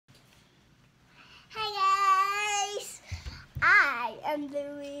am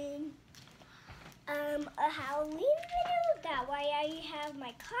doing a Halloween video. That way I have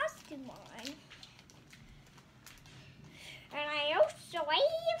my costume on. And I also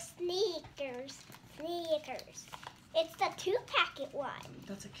have sneakers. It's the 2-packet one.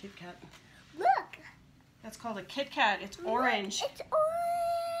 That's a Kit Kat. Look. That's called a Kit Kat. It's orange. It's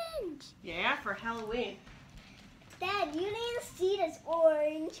orange. Yeah, for Halloween. Dad, you need to see this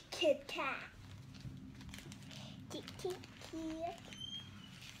orange Kit Kat. Kit. Yeah.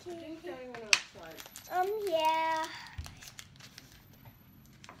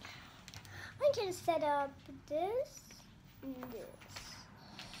 I'm gonna set up this and this.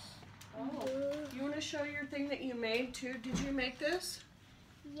 Oh, you want to show your thing that you made too? Did you make this?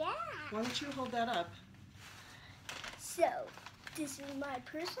 Yeah. Why don't you hold that up? So, this is my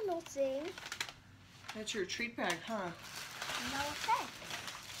personal thing. That's your treat bag, huh? No effect.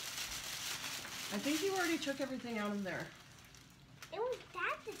 I think you already took everything out of there. It was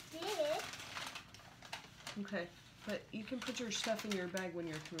that big. Okay, but you can put your stuff in your bag when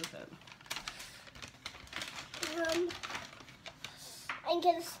you're through with it. I'm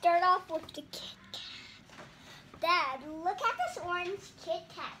gonna start off with the Kit Kat. Dad, look at this orange Kit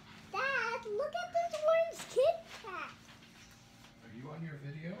Kat. Dad, look at this orange Kit Kat. Are you on your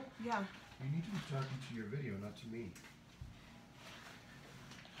video? Yeah. You need to be talking to your video, not to me.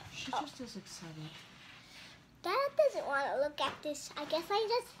 She just is excited. Dad doesn't want to look at this. I guess I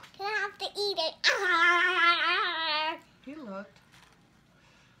just gonna have to eat it. He looked.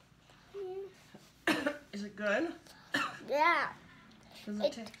 Is it good? Yeah. Does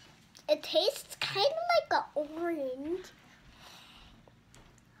it taste? It tastes kind of like an orange.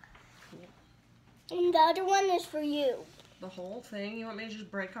 Cool. And the other one is for you. The whole thing? You want me to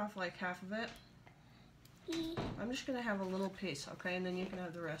just break off like half of it? I'm just going to have a little piece, okay? And then you can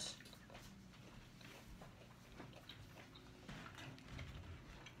have the rest.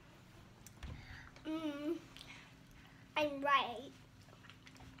 I'm right.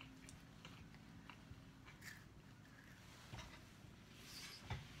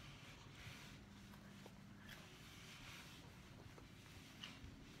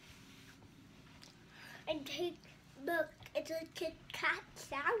 And look, it's a Kit Kat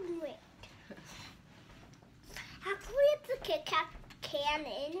sandwich. Actually, it's a Kit Kat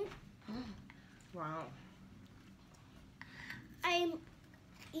cannon. Wow. I'm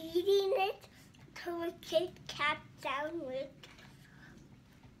eating it to a Kit Kat sandwich.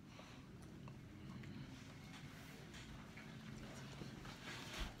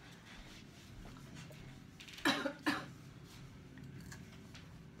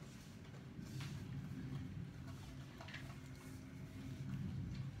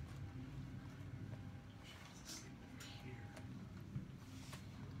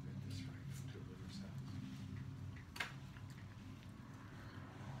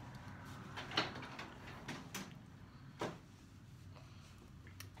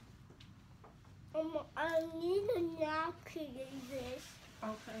 I need a napkin in this.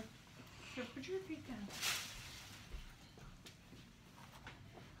 Okay. Here, put your feet down.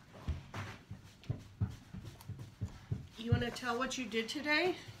 You want to tell what you did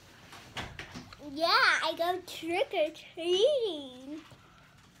today? Yeah, I go trick-or-treating.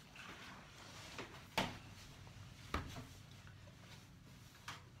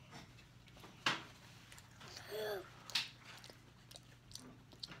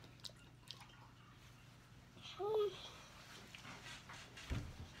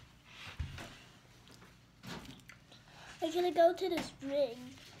 I'm gonna go to this ring.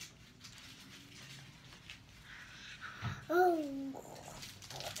 Oh.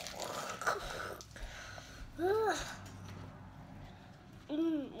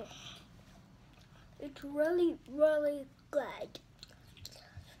 It's really, really good.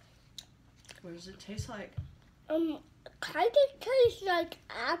 What does it taste like? Kind of tastes like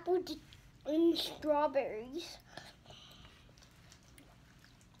apple and strawberries.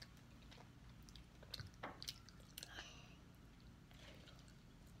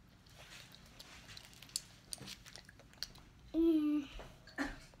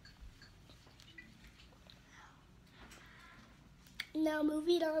 Now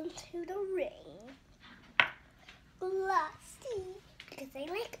moving on to the ring. Glossy, because I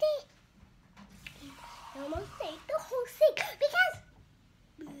liked it. I almost ate the whole thing because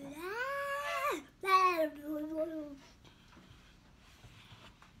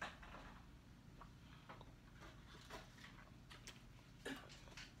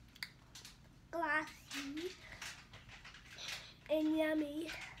glossy and yummy.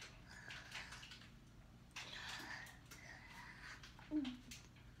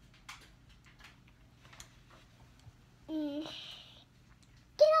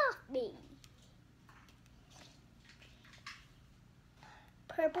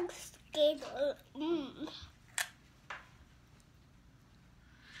 purple skater. Mm.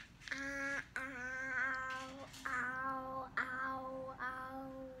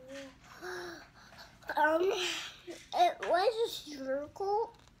 It was a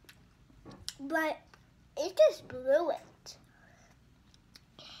circle, but it just blew it.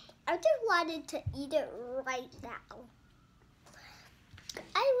 I just wanted to eat it right now.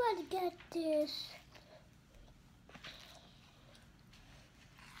 I want to get this.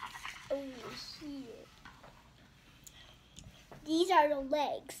 Oh, you see it. These are the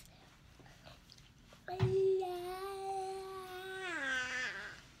legs.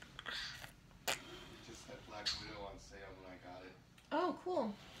 Just that Black Widow on sale when I got it. Oh,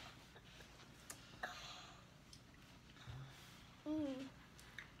 cool.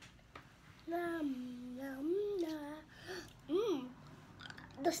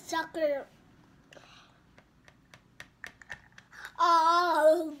 The sucker.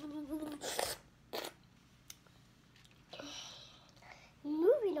 Oh.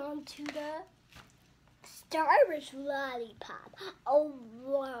 Moving on to the Starburst lollipop. Oh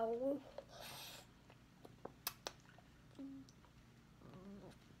wow.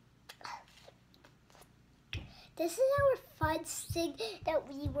 This is our fun thing that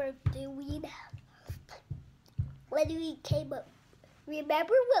we were doing when we came up.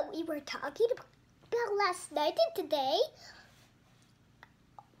 Remember what we were talking about last night and today?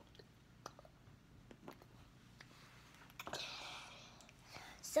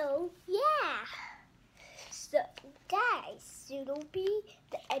 So, yeah. So, guys, it'll be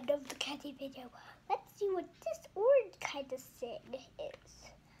the end of the candy video. Let's see what this orange kind of thing is.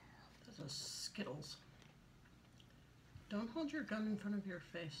 Those are Skittles. Don't hold your gun in front of your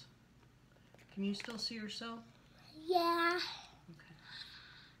face. Can you still see yourself? Yeah. Okay.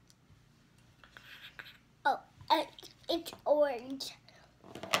 Oh, it's orange.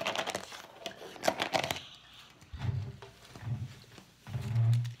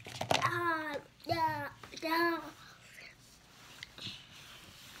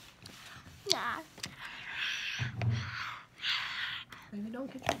 Maybe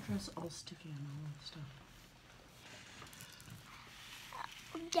don't get your dress all sticky and all that stuff.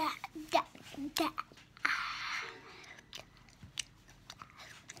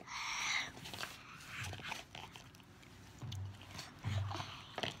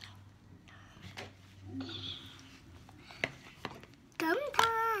 Gum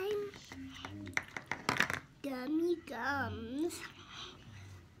time. Gummy gums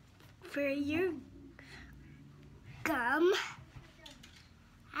for your gum.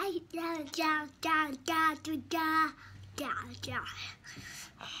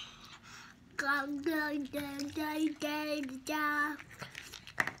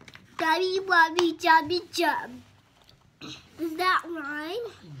 Gummy, wummy, jummy, jump. Does that rhyme?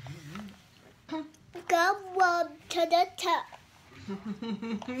 Gum, wum, to the top.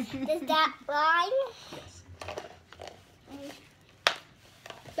 Does that rhyme? Yes.